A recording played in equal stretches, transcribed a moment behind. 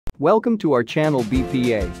Welcome to our channel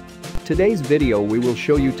BPA. Today's video we will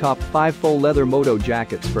show you top 5 faux leather moto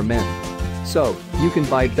jackets for men. So, you can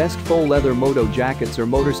buy best faux leather moto jackets or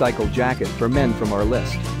motorcycle jacket for men from our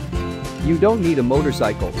list. You don't need a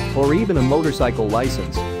motorcycle, or even a motorcycle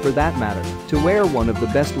license, for that matter, to wear one of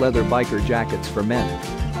the best leather biker jackets for men.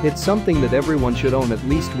 It's something that everyone should own at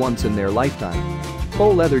least once in their lifetime.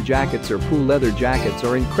 Faux leather jackets or pool leather jackets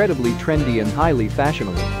are incredibly trendy and highly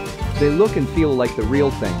fashionable. They look and feel like the real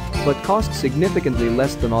thing, but cost significantly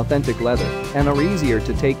less than authentic leather and are easier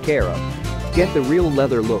to take care of. Get the real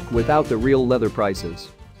leather look without the real leather prices.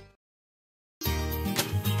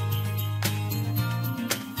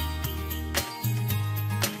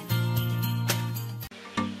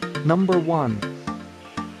 Number 1.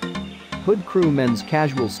 Hood Crew Men's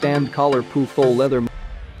Casual Stand Collar Faux Leather.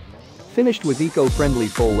 Finished with eco-friendly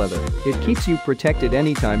faux leather, it keeps you protected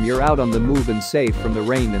anytime you're out on the move and safe from the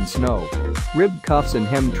rain and snow. Ribbed cuffs and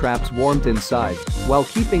hem traps warmth inside, while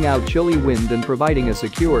keeping out chilly wind and providing a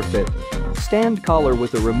secure fit. Stand collar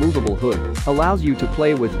with a removable hood allows you to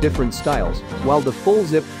play with different styles, while the full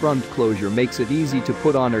zip front closure makes it easy to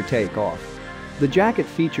put on or take off. The jacket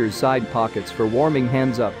features side pockets for warming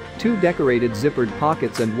hands up, 2 decorated zippered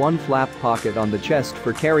pockets and 1 flap pocket on the chest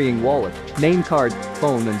for carrying wallet, name card,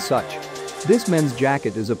 phone and such. This men's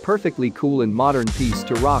jacket is a perfectly cool and modern piece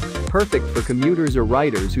to rock, perfect for commuters or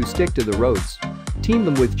riders who stick to the roads. Team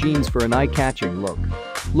them with jeans for an eye-catching look.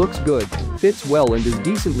 Looks good, fits well and is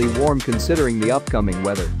decently warm considering the upcoming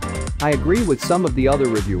weather. I agree with some of the other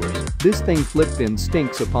reviewers, this thing flip-in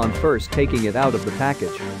stinks upon first taking it out of the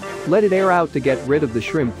package. Let it air out to get rid of the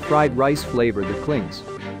shrimp fried rice flavor that clings.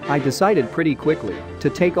 I decided pretty quickly to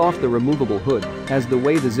take off the removable hood, as the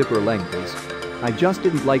way the zipper length is. I just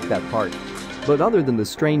didn't like that part. But other than the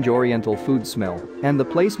strange oriental food smell and the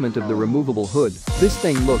placement of the removable hood, this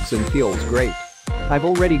thing looks and feels great. I've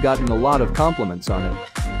already gotten a lot of compliments on it.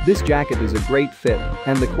 This jacket is a great fit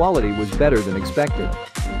and the quality was better than expected.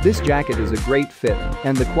 This jacket is a great fit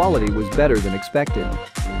and the quality was better than expected.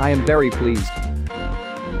 I am very pleased.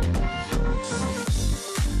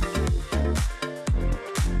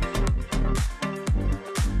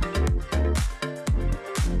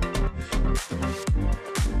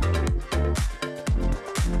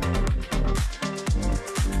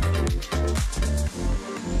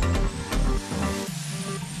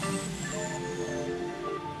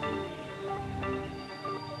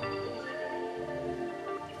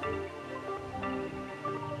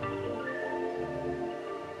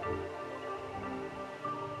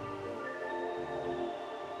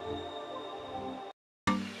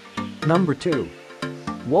 Number 2.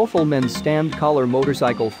 Woelfel Men's Stand Collar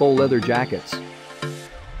Motorcycle Faux Leather Jackets.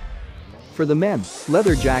 For the men,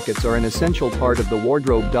 leather jackets are an essential part of the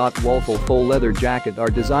wardrobe. Woelfel faux leather jacket are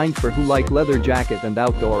designed for who like leather jacket and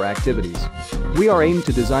outdoor activities. We are aimed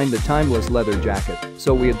to design the timeless leather jacket,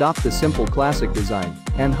 so we adopt the simple classic design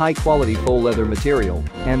and high-quality faux leather material,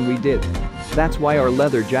 and we did. That's why our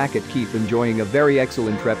leather jacket keep enjoying a very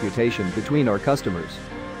excellent reputation between our customers.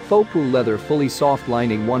 Faux pool leather, fully soft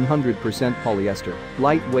lining, 100% polyester,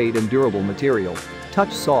 lightweight and durable material,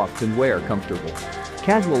 touch soft and wear comfortable.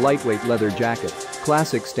 Casual lightweight leather jacket,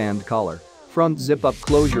 classic stand collar, front zip-up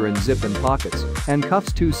closure and zip-in pockets, and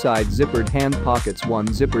cuffs, 2 side zippered hand pockets, 1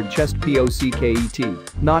 zippered chest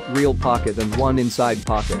pocket, not real pocket and 1 inside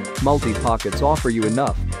pocket. Multi-pockets offer you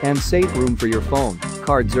enough and safe room for your phone,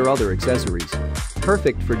 cards or other accessories.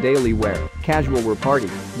 Perfect for daily wear, casual wear, party,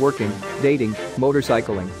 working, dating,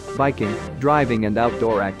 motorcycling, biking, driving and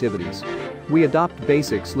outdoor activities. We adopt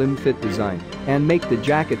basic slim fit design and make the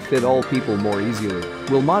jacket fit all people more easily.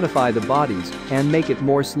 We'll modify the bodies and make it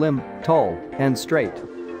more slim, tall, and straight.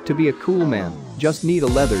 To be a cool man, just need a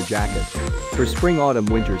leather jacket. For spring, autumn,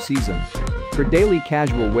 winter season. For daily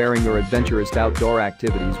casual wearing or adventurous outdoor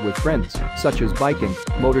activities with friends, such as biking,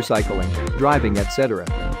 motorcycling, driving, etc.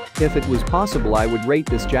 If it was possible, I would rate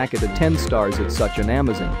this jacket at 10 stars. It's such an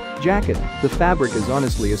amazing jacket. The fabric is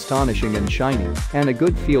honestly astonishing and shiny, and a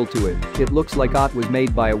good feel to it. It looks like it was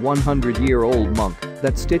made by a 100-year-old monk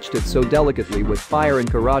that stitched it so delicately with fire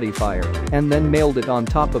and karate fire, and then mailed it on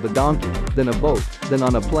top of a donkey, then a boat, then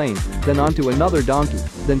on a plane, then onto another donkey,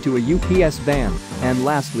 then to a UPS van, and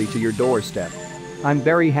lastly to your doorstep. I'm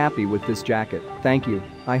very happy with this jacket, thank you.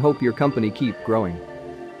 I hope your company keep growing.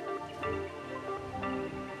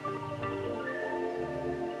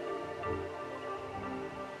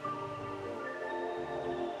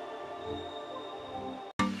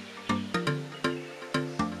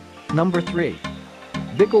 Number 3.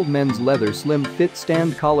 Bickled Men's Leather Slim Fit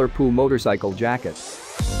Stand Collar Pool Motorcycle Jacket.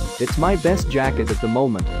 It's my best jacket at the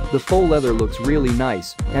moment. The faux leather looks really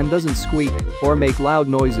nice and doesn't squeak or make loud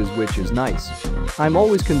noises, which is nice. I'm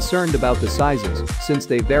always concerned about the sizes since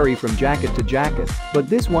they vary from jacket to jacket, but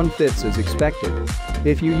this one fits as expected.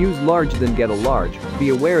 If you use large, then get a large. Be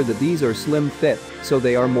aware that these are slim fit, so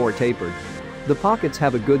they are more tapered. The pockets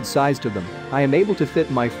have a good size to them. I am able to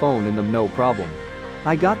fit my phone in them no problem.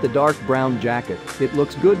 I got the dark brown jacket, it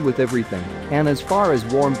looks good with everything, and as far as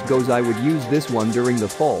warmth goes I would use this one during the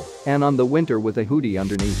fall and on the winter with a hoodie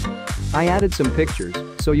underneath. I added some pictures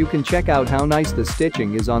so you can check out how nice the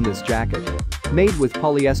stitching is on this jacket. Made with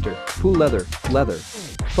polyester, faux leather,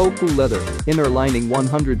 faux leather, inner lining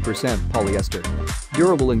 100% polyester.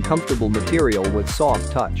 Durable and comfortable material with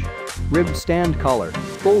soft touch. Ribbed stand collar,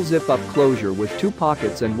 full zip-up closure with 2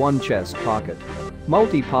 pockets and 1 chest pocket.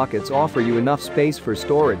 Multi-pockets offer you enough space for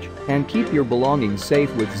storage and keep your belongings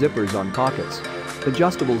safe with zippers on pockets.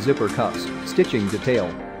 Adjustable zipper cuffs, stitching detail.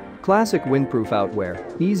 Classic windproof outwear,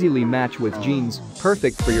 easily match with jeans,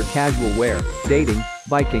 perfect for your casual wear, dating,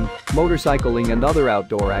 biking, motorcycling and other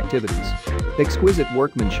outdoor activities. Exquisite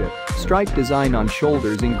workmanship, striped design on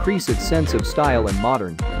shoulders increase its sense of style and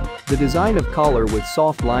modern. The design of collar with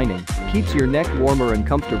soft lining keeps your neck warmer and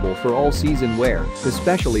comfortable for all season wear,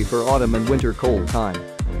 especially for autumn and winter cold time.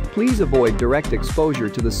 Please avoid direct exposure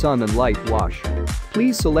to the sun and light wash.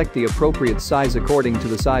 Please select the appropriate size according to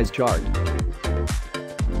the size chart.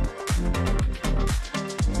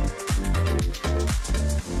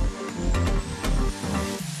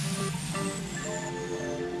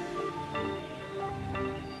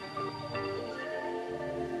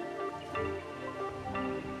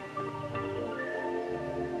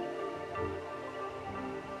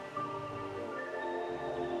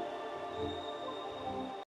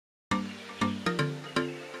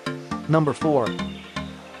 Number 4.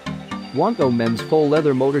 Wanto men's faux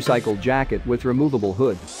leather motorcycle jacket with removable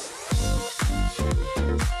hood.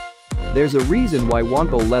 There's a reason why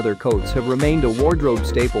Wanto leather coats have remained a wardrobe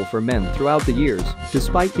staple for men throughout the years,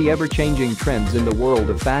 despite the ever-changing trends in the world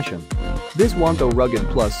of fashion. This Wanto rugged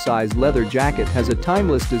plus-size leather jacket has a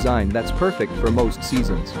timeless design that's perfect for most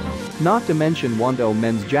seasons. Not to mention Wanto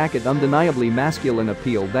men's jacket undeniably masculine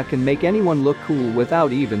appeal that can make anyone look cool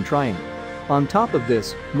without even trying. On top of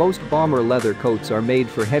this, most bomber leather coats are made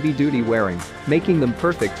for heavy-duty wearing, making them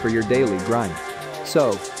perfect for your daily grind.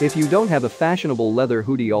 So, if you don't have a fashionable leather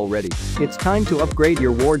hoodie already, it's time to upgrade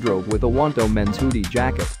your wardrobe with a Wanto men's hoodie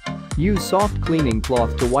jacket. Use soft cleaning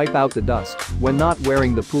cloth to wipe out the dust when not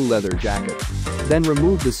wearing the faux leather jacket. Then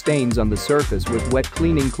remove the stains on the surface with wet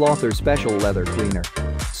cleaning cloth or special leather cleaner.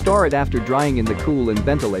 Store it after drying in the cool and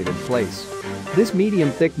ventilated place. This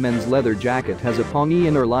medium-thick men's leather jacket has a pongy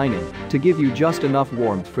inner lining to give you just enough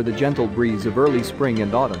warmth for the gentle breeze of early spring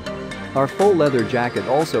and autumn. Our faux leather jacket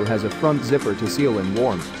also has a front zipper to seal in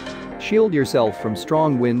warmth. Shield yourself from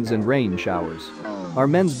strong winds and rain showers. Our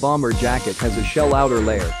men's bomber jacket has a shell outer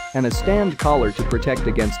layer and a stand collar to protect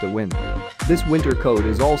against the wind. This winter coat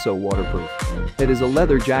is also waterproof. It is a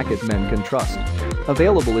leather jacket men can trust.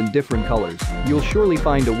 Available in different colors, you'll surely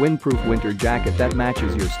find a windproof winter jacket that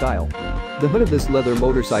matches your style. The hood of this leather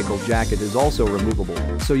motorcycle jacket is also removable,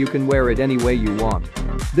 so you can wear it any way you want.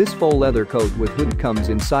 This faux leather coat with hood comes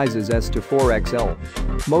in sizes S to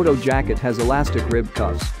 4XL. Moto jacket has elastic rib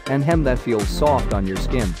cuffs and hem that feels soft on your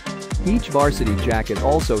skin. Each varsity jacket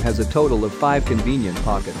also has a total of 5 convenient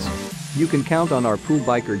pockets. You can count on our Poo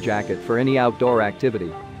biker jacket for any outdoor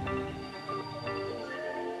activity.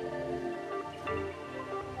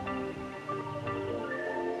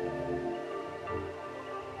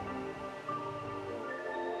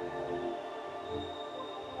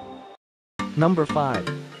 Number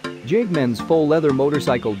 5. JIG men's faux leather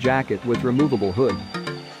motorcycle jacket with removable hood.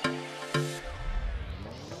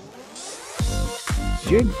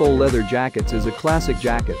 JIG faux leather jackets is a classic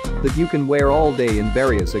jacket that you can wear all day in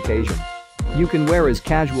various occasions. You can wear as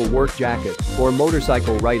casual work jacket or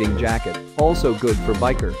motorcycle riding jacket, also good for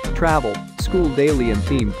biker, travel, school daily and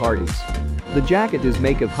theme parties. The jacket is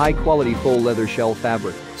made of high-quality faux leather shell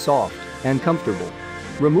fabric, soft and comfortable.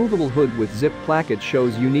 Removable hood with zip placket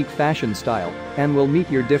shows unique fashion style and will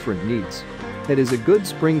meet your different needs. It is a good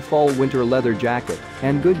spring fall winter leather jacket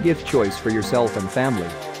and good gift choice for yourself and family.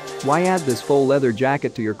 Why add this faux leather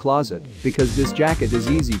jacket to your closet? Because this jacket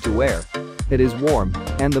is easy to wear. It is warm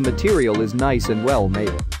and the material is nice and well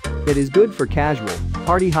made. It is good for casual,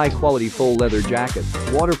 party high-quality faux leather jacket,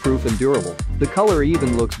 waterproof and durable. The color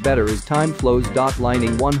even looks better as time flows.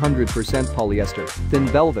 Lining 100% polyester, thin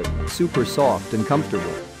velvet, super soft and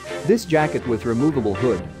comfortable. This jacket with removable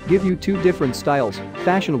hood give you 2 different styles,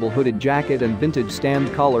 fashionable hooded jacket and vintage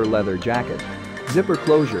stand collar leather jacket. Zipper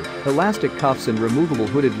closure, elastic cuffs and removable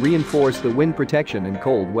hooded reinforce the wind protection in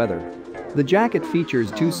cold weather. The jacket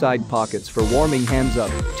features 2 side pockets for warming hands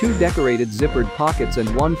up, 2 decorated zippered pockets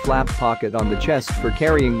and 1 flap pocket on the chest for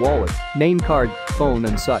carrying wallet, name card, phone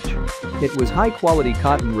and such. It was high-quality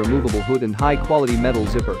cotton removable hood and high-quality metal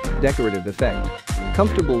zipper, decorative effect.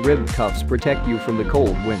 Comfortable ribbed cuffs protect you from the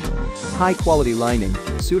cold wind. High-quality lining,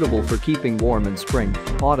 suitable for keeping warm in spring,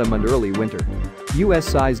 autumn and early winter. US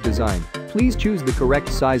size design, please choose the correct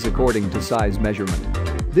size according to size measurement.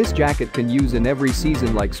 This jacket can use in every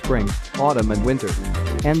season like spring, autumn and winter.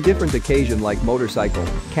 And different occasion like motorcycle,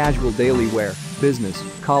 casual daily wear, business,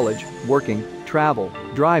 college, working, travel,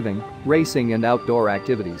 driving, racing and outdoor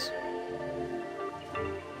activities.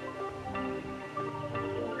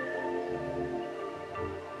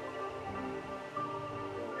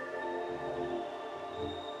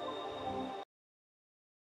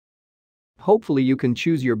 Hopefully you can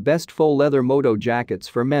choose your best faux leather moto jackets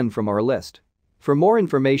for men from our list. For more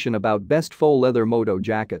information about best faux leather moto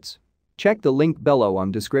jackets, check the link below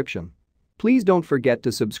on description. Please don't forget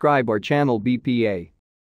to subscribe our channel BPA.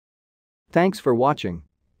 Thanks for watching.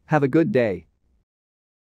 Have a good day.